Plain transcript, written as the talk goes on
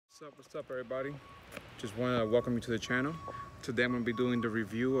What's up everybody? Just want to welcome you to the channel. Today I'm going to be doing the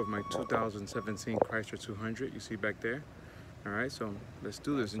review of my 2017 Chrysler 200 you see back there. Alright, so let's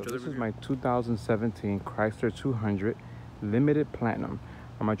do this. Enjoy the review. This is my 2017 Chrysler 200 Limited Platinum.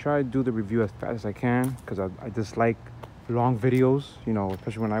 I'm going to try to do the review as fast as I can because I dislike long videos, you know,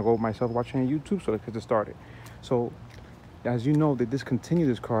 especially when I go myself watching on YouTube, so let's get started. So as you know, they discontinued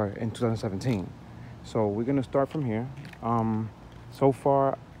this car in 2017. So we're going to start from here. So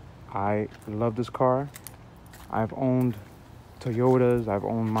far, I love this car. I've owned Toyotas, I've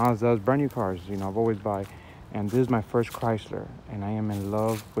owned Mazdas, brand new cars, you know, I've always buy. And this is my first Chrysler, and I am in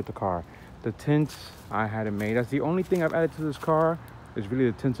love with the car. The tints, I had it made. That's the only thing I've added to this car is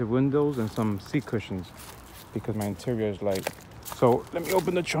really the tinted windows and some seat cushions because my interior is light. So let me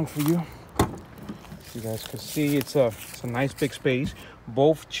open the trunk for you. You guys can see it's a nice big space.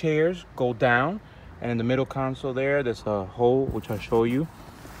 Both chairs go down, and in the middle console there's a hole which I'll show you.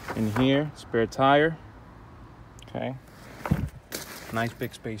 In here, spare tire. Okay. Nice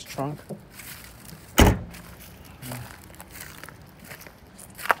big space trunk.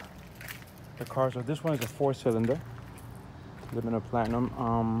 The car, so this one is a 4-cylinder. Limited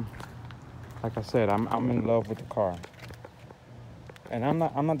Platinum. Like I said, I'm in love with the car. And I'm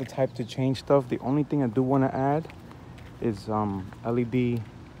not the type to change stuff. The only thing I do want to add is LED.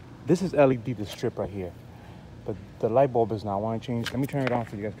 This is LED, the strip right here. But the light bulb is not. I want to change. Let me turn it on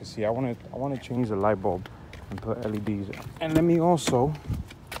so you guys can see. I want to change the light bulb and put LEDs. And let me also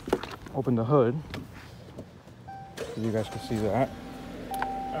open the hood so you guys can see that.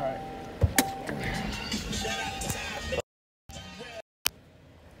 All right.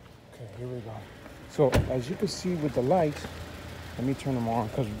 Okay, here we go. So as you can see with the lights, let me turn them on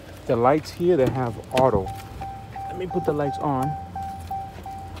because the lights here, they have auto. Let me put the lights on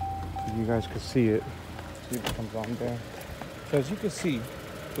so you guys can see it. See if it comes on there. So as you can see,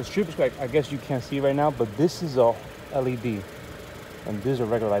 the strip is like, I guess you can't see right now, but this is a LED and this is a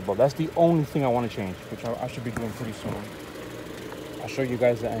regular light bulb. That's the only thing I want to change, which I should be doing pretty soon. I'll show you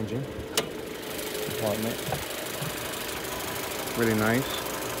guys the engine compartment. Really nice.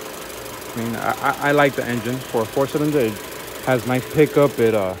 I mean, I like the engine for a 4-cylinder. It has nice pickup.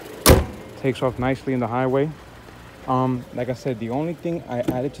 It takes off nicely in the highway. Like I said, the only thing I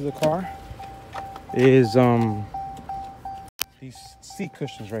added to the car is these seat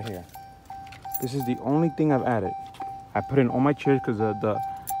cushions right here. This is the only thing I've added. I put in all my chairs because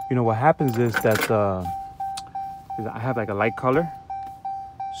you know what happens is that is I have like a light color,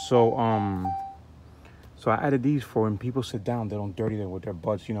 so I added these for when people sit down, they don't dirty them with their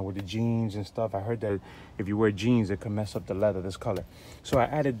butts, you know, with the jeans and stuff. I heard that if you wear jeans, it can mess up the leather, this color. So I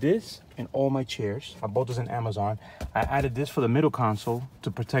added this in all my chairs. I bought this in Amazon. I added this for the middle console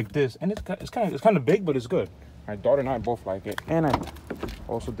to protect this, and it's kind of big, but it's good. My daughter and I both like it, and I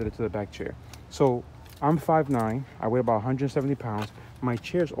also did it to the back chair. So I'm 5'9", I weigh about 170 pounds. My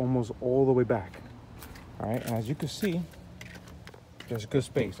chair's almost all the way back. All right, and as you can see, there's good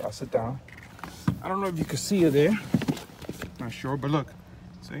space. I'll sit down. I don't know if you can see it there. Not sure, but look,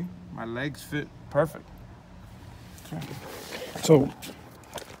 see, my legs fit perfect. Okay. So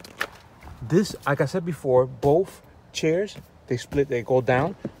this, like I said before, both chairs, they split, they go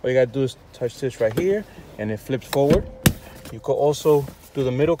down. All you gotta do is touch this right here and it flips forward. You could also do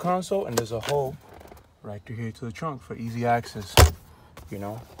the middle console, and there's a hole right through here to the trunk for easy access, you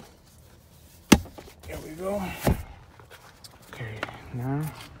know. Here we go. Okay, now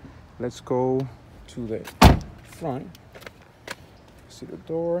let's go to the front. See the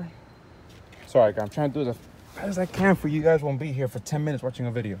door. Sorry guys, I'm trying to do it as fast as I can for you guys. Won't be here for 10 minutes watching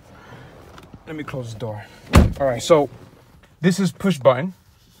a video. Let me close the door. All right, so this is push button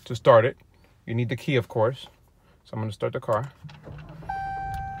to start it. You need the key, of course. So I'm gonna start the car.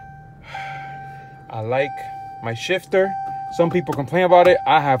 I like my shifter. Some people complain about it.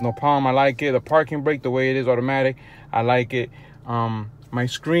 I have no problem. I like it. The parking brake, the way it is automatic, I like it. My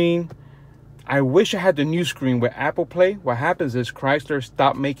screen, I wish I had the new screen with Apple Play. What happens is Chrysler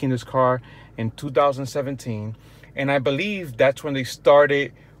stopped making this car in 2017, and I believe that's when they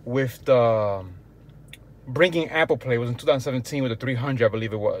started with the bringing Apple Play. It was in 2017 with the 300, I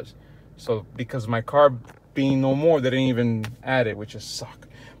believe it was. So because my car being no more, they didn't even add it, which is suck.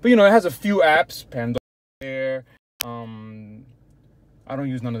 But you know, it has a few apps, Pandora there. I don't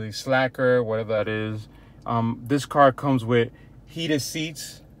use none of these, Slacker, whatever that is. This car comes with heated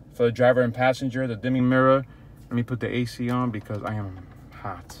seats for the driver and passenger, the dimming mirror. Let me put the AC on because I am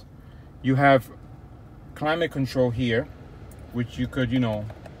hot. You have climate control here, which you could, you know,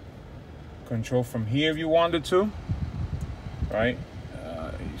 control from here if you wanted to, right?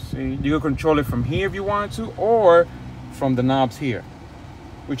 You see, you can control it from here if you wanted to, or from the knobs here.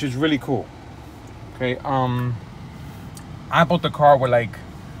 which is really cool. Okay, I bought the car with like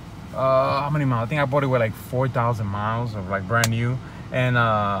how many miles? I think I bought it with like 4,000 miles of like brand new, and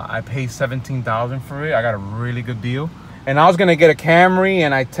I paid 17,000 for it. I got a really good deal. And I was gonna get a Camry,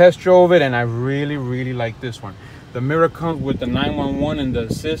 and I test drove it, and I really like this one. The mirror comes with the 911 and the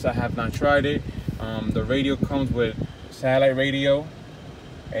assist. I have not tried it. The radio comes with satellite radio,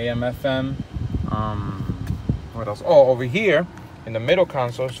 AM, FM. What else? Oh, over here in the middle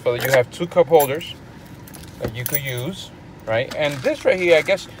console, so you have 2 cup holders that you could use, right? And this right here, I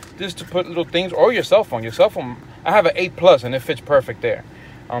guess this is to put little things, or your cell phone. Your cell phone, I have an 8 Plus, and it fits perfect there.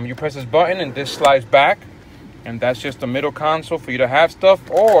 You press this button, and this slides back, and that's just the middle console for you to have stuff.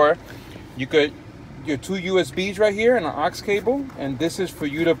 Or you could, your 2 USBs right here and an aux cable, and this is for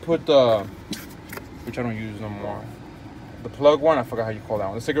you to put the, which I don't use no more, the plug one. I forgot how you call that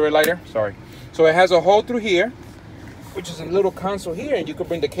one, the cigarette lighter. Sorry. So it has a hole through here, which is a little console here, and you could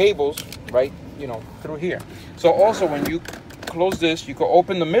bring the cables right, you know, through here. So also when you close this, you can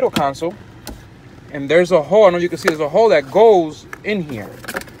open the middle console, and there's a hole. I know you can see there's a hole that goes in here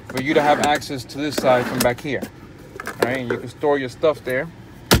for you to have access to this side from back here. All right, and you can store your stuff there.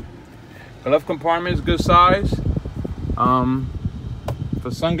 The left compartment is good size.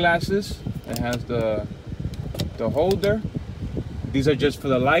 For sunglasses, it has the holder. These are just for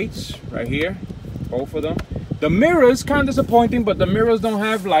the lights right here, both of them. The mirrors, kind of disappointing, but the mirrors don't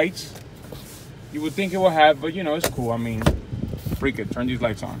have lights. You would think it will have, but you know, it's cool. I mean, freak it, turn these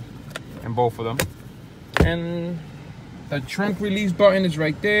lights on, and both of them. And the trunk release button is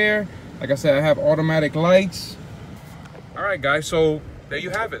right there. Like I said, I have automatic lights. All right, guys, so there you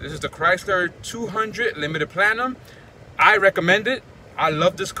have it. This is the Chrysler 200 Limited Platinum. I recommend it. I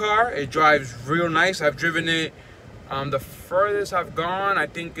love this car. It drives real nice. I've driven it. The furthest I've gone, I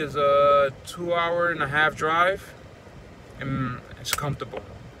think, is a 2.5-hour drive. And it's comfortable.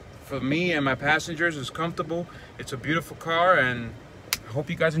 For me and my passengers, it's comfortable. It's a beautiful car, and I hope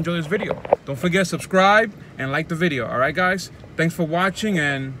you guys enjoy this video. Don't forget to subscribe and like the video. All right, guys? Thanks for watching,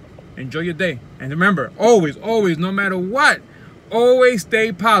 and enjoy your day. And remember, always, no matter what, always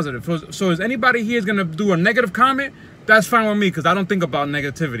stay positive. So if anybody here is going to do a negative comment, that's fine with me, because I don't think about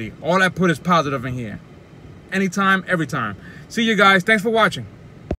negativity. All I put is positive in here. Anytime, every time. See you guys. Thanks for watching.